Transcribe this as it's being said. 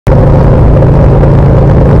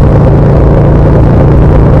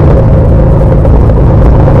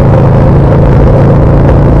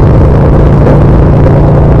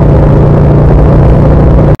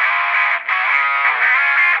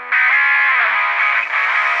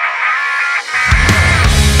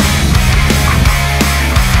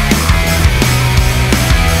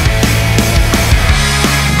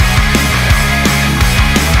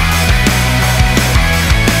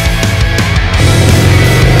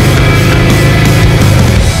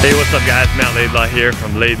Hey, what's up guys? Matt Laidlaw here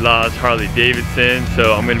from Laidlaw's Harley-Davidson.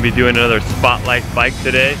 So I'm going to be doing another Spotlight bike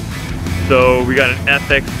today. So we got an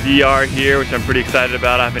FXDR here, which I'm pretty excited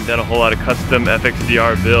about. I haven't done a whole lot of custom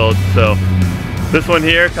FXDR builds. So this one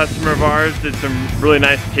here, customer of ours, did some really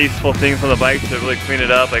nice tasteful things on the bike to really clean it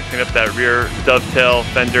up. Like clean up that rear dovetail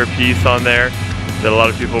fender piece on there that a lot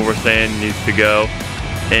of people were saying needs to go.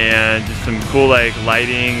 And just some cool like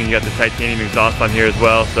lighting, and you got the titanium exhaust on here as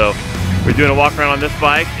well. So we're doing a walk around on this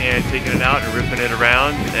bike and taking it out and ripping it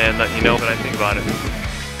around and letting you know what I think about it.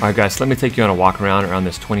 Alright guys, so let me take you on a walk around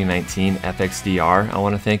this 2019 FXDR. I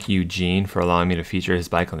want to thank Eugene for allowing me to feature his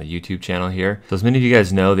bike on the YouTube channel here. So as many of you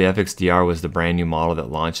guys know, the FXDR was the brand new model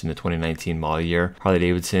that launched in the 2019 model year.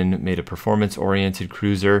 Harley-Davidson made a performance-oriented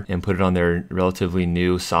cruiser and put it on their relatively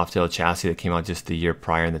new Softail chassis that came out just the year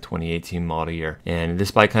prior in the 2018 model year. And this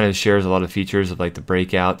bike kind of shares a lot of features of like the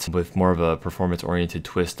breakouts with more of a performance-oriented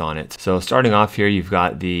twist on it. So starting off here, you've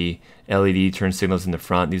got the LED turn signals in the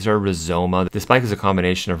front. These are Rizoma. This bike is a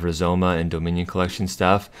combination of Rizoma and Dominion Collection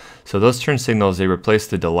stuff. So those turn signals, they replace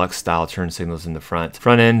the deluxe style turn signals in the front.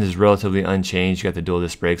 Front end is relatively unchanged. You got the dual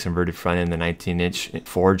disc brakes, inverted front end, the 19-inch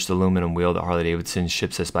forged aluminum wheel that Harley-Davidson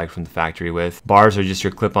ships this bike from the factory with. Bars are just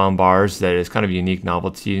your clip-on bars. That is kind of a unique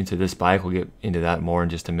novelty to this bike. We'll get into that more in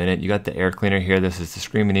just a minute. You got the air cleaner here. This is the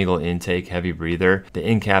Screaming Eagle intake heavy breather. The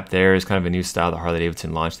end cap there is kind of a new style that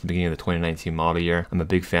Harley-Davidson launched at the beginning of the 2019 model year. I'm a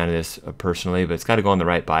big fan of this personally, but it's got to go on the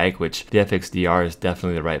right bike, which the FXDR is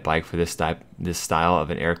definitely the right bike for this style of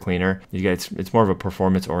an air cleaner. You guys, it's more of a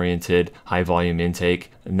performance oriented high volume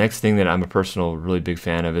intake. The next thing that I'm a personal really big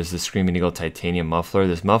fan of is the Screaming Eagle titanium muffler.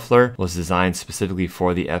 This muffler was designed specifically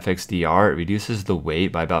for the FXDR. It reduces the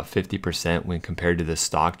weight by about 50% when compared to the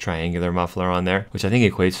stock triangular muffler on there, which I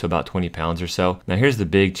think equates to about 20 pounds or so. Now here's the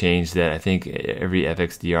big change that I think every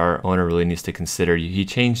FXDR owner really needs to consider. He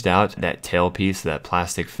changed out that tail piece, that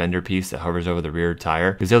plastic fender piece that hovers over the rear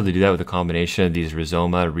tire. He was able to do that with a combination of these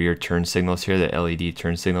Rizoma rear turn signals here, the LED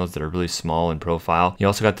turn signals that are really small in profile. You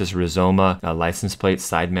also got this Rizoma license plate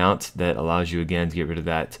side mount that allows you again to get rid of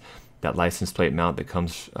that license plate mount that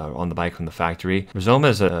comes on the bike from the factory. Rizoma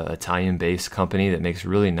is an Italian-based company that makes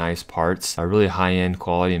really nice parts, a really high-end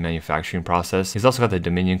quality and manufacturing process. He's also got the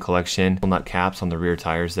Dominion Collection nut caps on the rear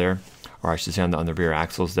tires there, or I should say on the rear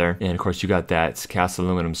axles there. And of course you got that cast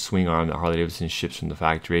aluminum swing arm that Harley-Davidson ships from the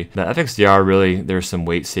factory. The FXDR really, there's some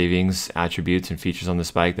weight savings attributes and features on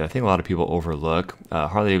this bike that I think a lot of people overlook.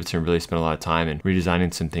 Harley-Davidson really spent a lot of time in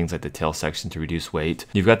redesigning some things like the tail section to reduce weight.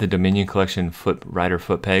 You've got the Dominion Collection rider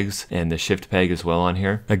foot pegs and the shift peg as well on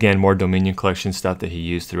here. Again, more Dominion Collection stuff that he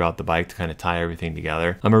used throughout the bike to kind of tie everything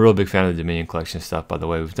together. I'm a real big fan of the Dominion Collection stuff, by the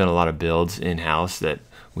way. We've done a lot of builds in-house that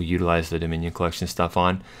we utilize the Dominion Collection stuff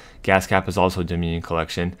on. Gas cap is also Dominion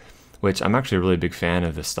Collection, which I'm actually a really big fan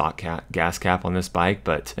of the stock gas cap on this bike.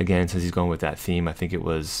 But again, since he's going with that theme, I think it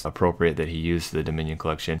was appropriate that he used the Dominion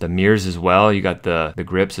Collection. The mirrors as well, you got the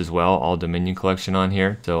grips as well, all Dominion Collection on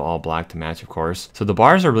here. So all black to match, of course. So the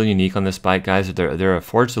bars are really unique on this bike, guys. They're a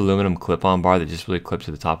forged aluminum clip-on bar that just really clips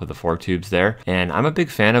to the top of the fork tubes there. And I'm a big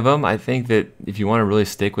fan of them. I think that if you want to really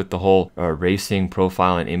stick with the whole racing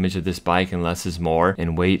profile and image of this bike, and less is more,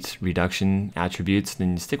 and weight reduction attributes,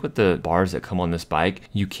 then you stick with the bars that come on this bike.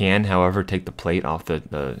 You can, however, take the plate off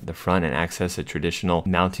the front and access a traditional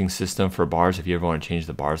mounting system for bars if you ever want to change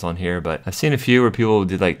the bars on here. But I've seen a few where people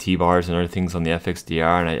did like T-bars and other things on the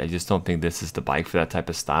FXDR, and I just don't think this is the bike for that type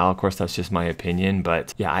of style. Of course, that's just my opinion,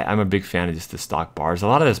 but yeah, I'm a big fan of just the stock bars. A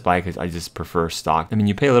lot of this bike, I just prefer stock. I mean,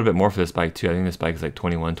 you pay a little bit more for this bike too. I think this bike is like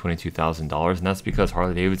 $22,000, and that's because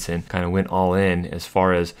Harley-Davidson kind of went all in as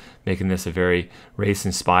far as making this a very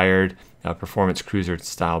race-inspired performance cruiser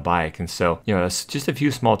style bike. And so, you know, it's just a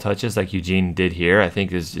few small touches like Eugene did here, I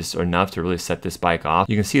think is just enough to really set this bike off.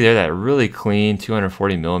 You can see there that really clean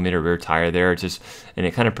 240 millimeter rear tire there, and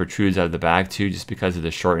it kind of protrudes out of the back too, just because of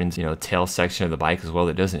the shortened, you know, tail section of the bike as well.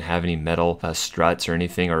 It doesn't have any metal struts or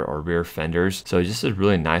anything, or rear fenders. So just a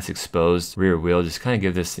really nice exposed rear wheel, just kind of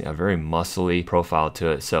give this a very muscly profile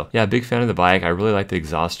to it. So yeah, big fan of the bike. I really like the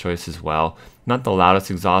exhaust choice as well. Not the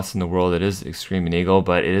loudest exhaust in the world. It is Screaming Eagle,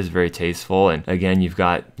 but it is very tasteful. And again, you've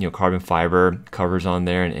got, you know, carbon fiber covers on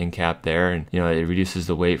there and end cap there, and you know, it reduces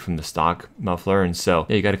the weight from the stock muffler. And so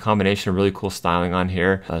yeah, you got a combination of really cool styling on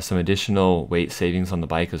here, some additional weight savings on the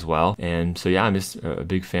bike as well. And so yeah, I'm just a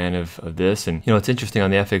big fan of this. And you know, it's interesting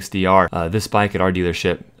on the FXDR, this bike at our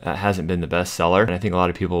dealership hasn't been the best seller, and I think a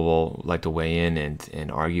lot of people will like to weigh in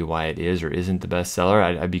and argue why it is or isn't the best seller.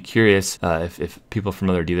 I'd be curious if people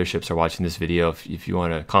from other dealerships are watching this video, if you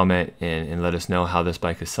want to comment and let us know how this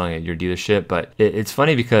bike is selling at your dealership. But it's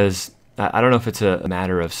funny because I don't know if it's a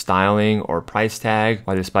matter of styling or price tag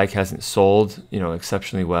why this bike hasn't sold,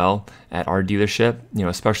 exceptionally well at our dealership,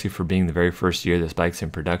 especially for being the very first year this bike's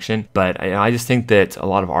in production. But I just think that a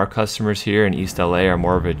lot of our customers here in East LA are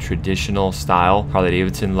more of a traditional style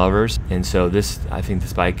Harley-Davidson lovers. And so I think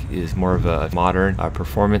this bike is more of a modern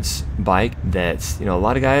performance bike that's, a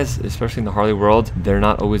lot of guys, especially in the Harley world, they're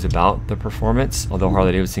not always about the performance, although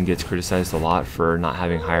Harley-Davidson gets criticized a lot for not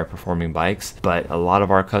having higher performing bikes. But a lot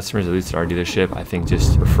of our customers, at least at our dealership, I think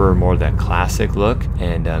just prefer more of that classic look.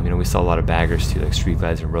 And, we sell a lot of baggers too, like Street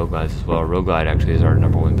Glides and Road Glides as well. Road Glide actually is our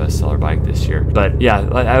 #1 bestseller bike this year. But yeah,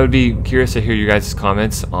 I would be curious to hear you guys'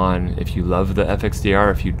 comments on if you love the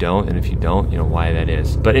FXDR, if you don't, and if you don't, why that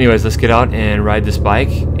is. But anyways, let's get out and ride this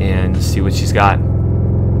bike and see what she's got.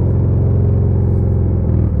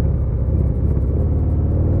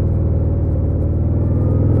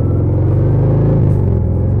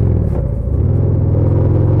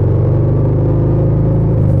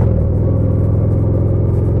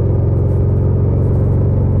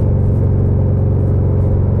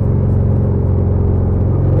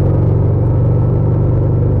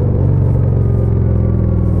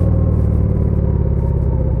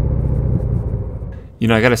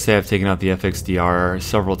 I gotta say I've taken out the FXDR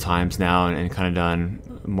several times now and kind of done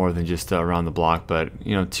more than just around the block, but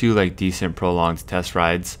 2 like decent prolonged test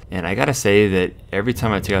rides. And I gotta say that every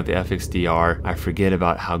time I take out the FXDR, I forget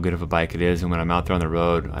about how good of a bike it is. And when I'm out there on the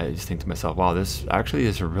road, I just think to myself, wow, this actually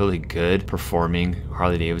is a really good performing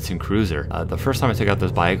Harley-Davidson cruiser. The first time I took out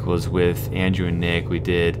this bike was with Andrew and Nick. We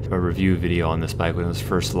did a review video on this bike when it was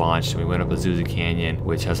first launched. We went up Azusa Canyon,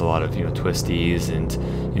 which has a lot of twisties,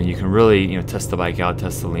 and you can really test the bike out,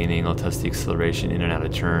 test the leaning, I'll test the acceleration in and out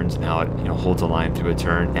of turns, and how it holds a line through a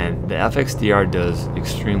turn. And the FXDR does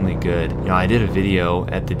extremely good. I did a video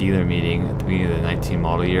at the dealer meeting at the beginning of the 19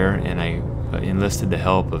 model year, and I enlisted the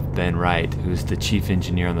help of Ben Wright, who's the chief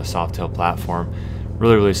engineer on the Softail platform.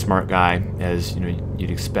 Really smart guy, as you'd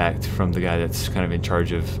expect from the guy that's kind of in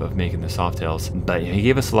charge of making the Softails. But he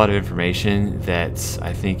gave us a lot of information that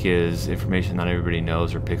I think is information not everybody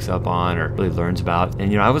knows or picks up on or really learns about.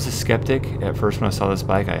 And I was a skeptic at first when I saw this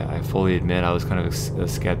bike. I fully admit I was kind of a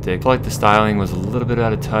skeptic. I felt like the styling was a little bit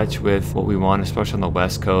out of touch with what we want, especially on the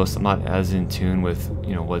West Coast. I'm not as in tune with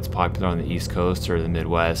what's popular on the East Coast or the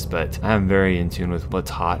Midwest, but I am very in tune with what's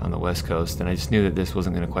hot on the West Coast. And I just knew that this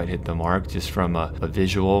wasn't going to quite hit the mark just from a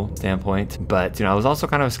visual standpoint. But I was also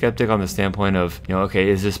kind of a skeptic on the standpoint of okay,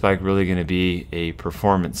 is this bike really going to be a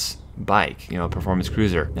performance bike, a performance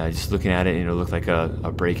cruiser? Now, just looking at it, it looked like a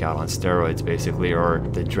breakout on steroids basically, or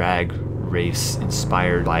the drag race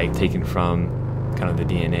inspired bike taken from kind of the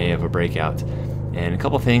DNA of a breakout. And a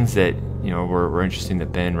couple things that were interesting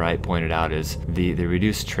that Ben Wright pointed out is the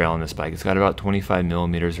reduced trail on this bike. It's got about 25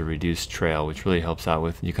 millimeters of reduced trail, which really helps out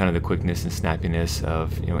with kind of the quickness and snappiness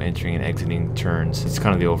of entering and exiting turns. It's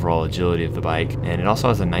kind of the overall agility of the bike. And it also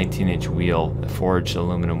has a 19-inch wheel, a forged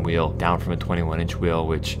aluminum wheel, down from a 21-inch wheel,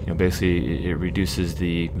 which basically it reduces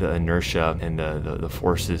the inertia and the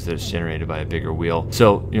forces that's generated by a bigger wheel.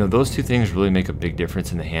 So those two things really make a big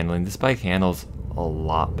difference in the handling. This bike handles a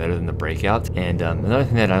lot better than the breakout. And another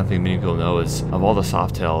thing that I don't think many people know is of all the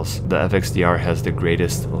Softails, the FXDR has the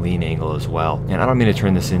greatest lean angle as well. And I don't mean to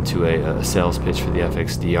turn this into a sales pitch for the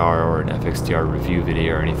FXDR or an FXDR review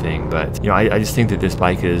video or anything, but I just think that this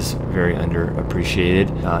bike is very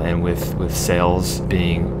underappreciated, and with sales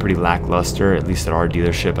being pretty lackluster, at least at our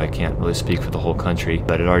dealership. I can't really speak for the whole country,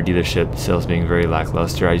 but at our dealership, sales being very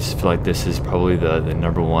lackluster, I just feel like this is probably the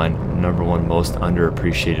number one most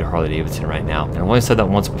underappreciated Harley-Davidson right now. And I've only said that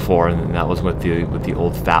once before, and that was with the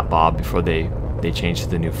old Fat Bob before they changed to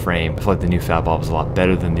the new frame. I feel like the new Fat Bob is a lot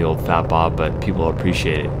better than the old Fat Bob, but people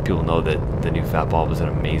appreciate it. People know that the new Fat Bob was an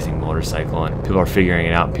amazing motorcycle, and people are figuring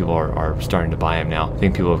it out, and people are starting to buy them now. I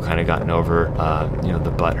think people have kind of gotten over the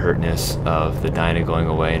butt hurtness of the Dyna going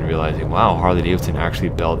away and realizing, wow, Harley-Davidson actually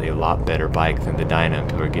built a lot better bike than the Dyna, and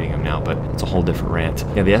people are getting them now, but it's a whole different rant.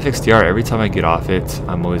 Yeah, the FXDR, every time I get off it,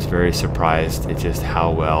 I'm always very surprised at just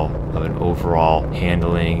how well of an overall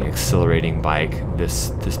handling, accelerating bike this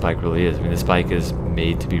bike really is. I mean, this bike is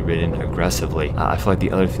made to be ridden aggressively. I feel like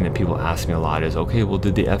the other thing that people ask me a lot is, okay, well,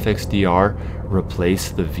 did the FXDR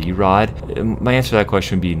replace the V-Rod? My answer to that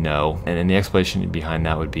question would be no. And the explanation behind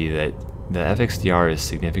that would be that the FXDR is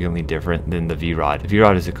significantly different than the V-Rod. The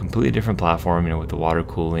V-Rod is a completely different platform, you know, with the water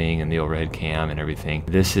cooling and the overhead cam and everything.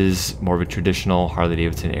 This is more of a traditional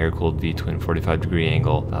Harley-Davidson air-cooled V-twin 45-degree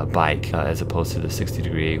angle bike, as opposed to the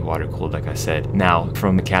 60-degree water-cooled, like I said. Now,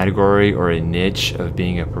 from a category or a niche of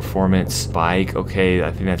being a performance bike, okay,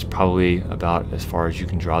 I think that's probably about as far as you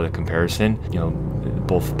can draw the comparison. You know,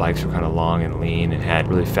 both bikes were kind of long and lean and had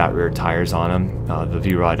really fat rear tires on them. The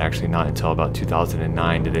V-Rod, actually not until about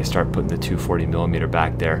 2009 did they start putting the 240mm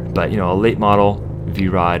back there. But you know, a late model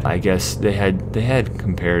V-Rod, I guess they had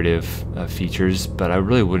comparative features, but I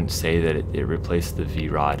really wouldn't say that it replaced the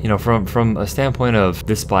V-Rod. You know, from a standpoint of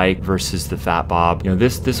this bike versus the Fat Bob, you know,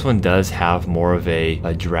 this one does have more of a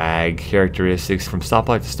drag characteristics. From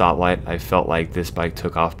stoplight to stoplight, I felt like this bike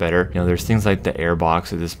took off better. You know, there's things like the air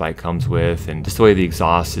box that this bike comes with, and just the way the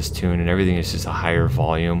exhaust is tuned and everything is just a higher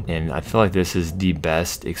volume. And I feel like this is the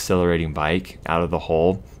best accelerating bike out of the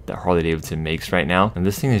whole that Harley-Davidson makes right now, and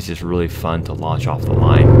this thing is just really fun to launch off the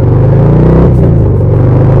line.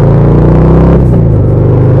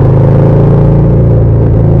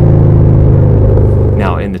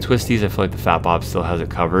 Now in the twisties, I feel like the Fat Bob still has it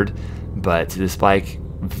covered, but this bike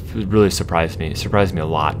really surprised me. It surprised me a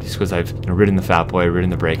lot, just because I've ridden the Fat Boy,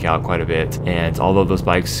 ridden the Breakout quite a bit, and although those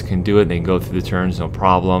bikes can do it, they can go through the turns no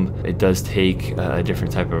problem. It does take a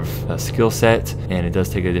different type of skill set, and it does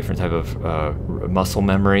take a different type of muscle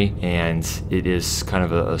memory, and it is kind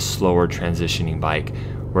of a slower transitioning bike.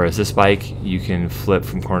 Whereas this bike, you can flip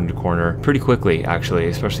from corner to corner pretty quickly, actually,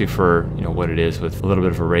 especially for, you know, what it is, with a little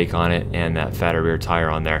bit of a rake on it and that fatter rear tire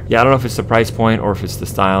on there. Yeah, I don't know if it's the price point or if it's the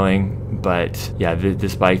styling, but yeah,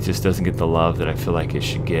 this bike just doesn't get the love that I feel like it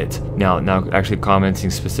should get. Now actually commenting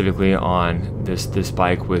specifically on this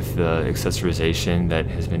bike with the accessorization that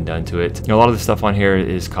has been done to it. You know, a lot of the stuff on here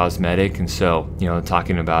is cosmetic, and so, you know,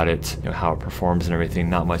 talking about it, you know, how it performs and everything,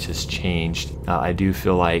 not much has changed. I do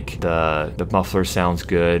feel like the muffler sounds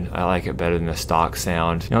good. I like it better than the stock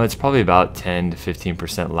sound. You know, it's probably about 10 to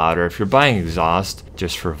 15% louder. If you're buying exhaust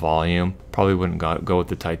just for volume, probably wouldn't go with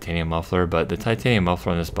the titanium muffler, but the titanium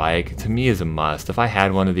muffler on this bike to me is a must. If I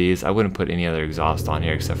had one of these, I wouldn't put any other exhaust on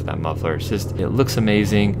here except for that muffler. It's just, it looks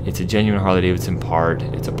amazing. It's a genuine Harley-Davidson part.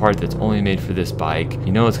 It's a part that's only made for this bike.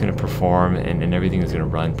 You know it's going to perform, and everything is going to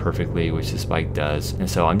run perfectly, which this bike does. And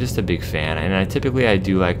so I'm just a big fan, and I typically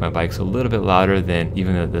do like my bikes a little bit louder than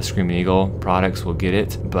even the Screaming Eagle products will get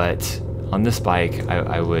it, but on this bike,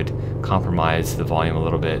 I would compromise the volume a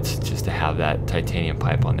little bit just to have that titanium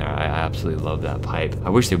pipe on there. I absolutely love that pipe. I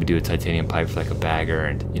wish they would do a titanium pipe for like a bagger,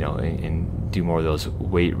 and, you know, and do more of those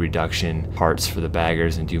weight reduction parts for the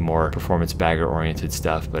baggers and do more performance bagger oriented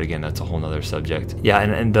stuff. But again, that's a whole nother subject. Yeah,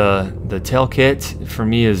 and the tail kit for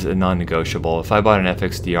me is a non-negotiable. If I bought an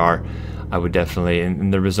FXDR, I would definitely,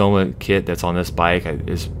 and the Rizoma kit that's on this bike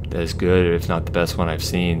is as good, if not the best one I've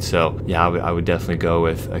seen. So yeah, I would definitely go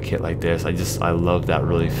with a kit like this. I love that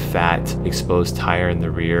really fat exposed tire in the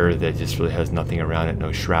rear that just really has nothing around it,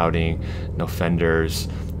 no shrouding, no fenders.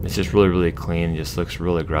 It's just really, really clean and just looks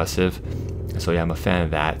real aggressive. So yeah, I'm a fan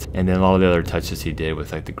of that. And then all the other touches he did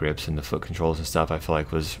with like the grips and the foot controls and stuff, I feel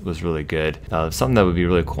like was really good. Something that would be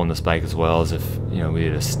really cool on this bike as well is if, you know, we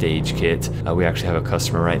did a stage kit. We actually have a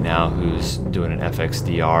customer right now who's doing an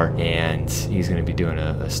FXDR, and he's going to be doing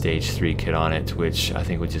a stage 3 kit on it, which I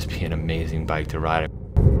think would just be an amazing bike to ride.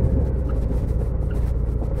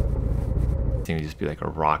 It would just be like a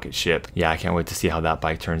rocket ship. Yeah, I can't wait to see how that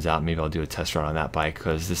bike turns out. Maybe I'll do a test run on that bike,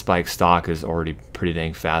 because this bike stock is already pretty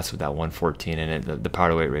dang fast with that 114 in it. The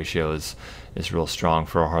power to weight ratio is real strong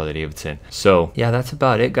for a Harley-Davidson. So yeah, that's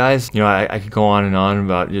about it, guys. You know, I could go on and on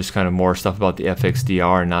about just kind of more stuff about the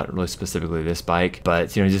FXDR, not really specifically this bike,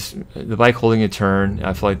 but you know, just the bike holding a turn.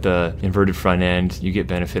 I feel like the inverted front end, you get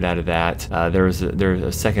benefit out of that. There was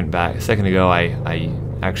a second ago, I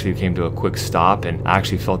actually came to a quick stop, and I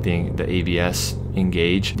actually felt the ABS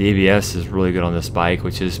engage. The ABS is really good on this bike,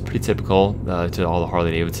 which is pretty typical to all the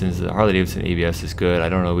Harley-Davidsons. The Harley-Davidson ABS is good. I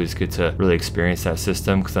don't always get to really experience that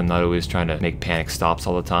system because I'm not always trying to make panic stops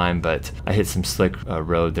all the time, but I hit some slick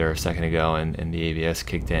road there a second ago, and the ABS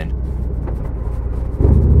kicked in.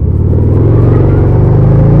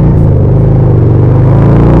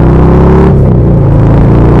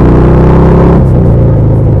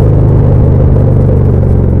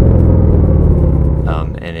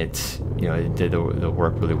 It did the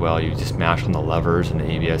work really well. You just mash on the levers and the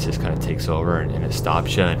ABS just kind of takes over and it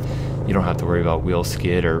stops you, and you don't have to worry about wheel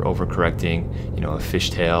skid or overcorrecting, you know, a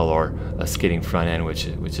fishtail or a skidding front end, which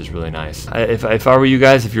is really nice. If I were you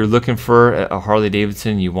guys, if you're looking for a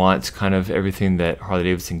Harley-Davidson, you want kind of everything that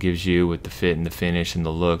Harley-Davidson gives you with the fit and the finish and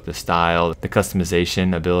the look, the style, the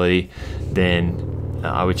customization ability, then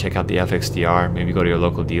I would check out the FXDR. Maybe go to your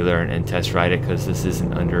local dealer and test ride it, because this is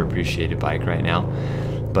an underappreciated bike right now.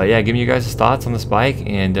 But yeah, give me your guys' thoughts on this bike,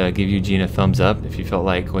 and give Eugene a thumbs up if you felt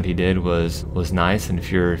like what he did was nice, and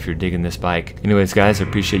if you're digging this bike. Anyways, guys, I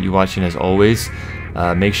appreciate you watching as always.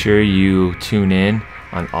 Make sure you tune in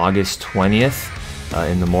on August 20th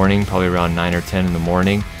in the morning, probably around 9 or 10 in the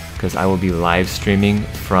morning, because I will be live streaming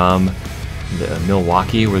from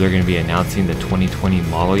Milwaukee, where they're going to be announcing the 2020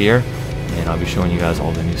 model year, and I'll be showing you guys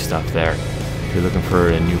all the new stuff there. If you're looking for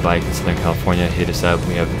a new bike in Southern California, hit us up.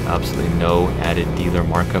 We have absolutely no added dealer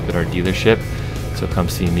markup at our dealership, so come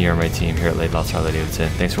see me or my team here at Laidlaw Harley-Davidson.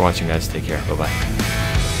 Thanks for watching, guys. Take care. Bye-bye.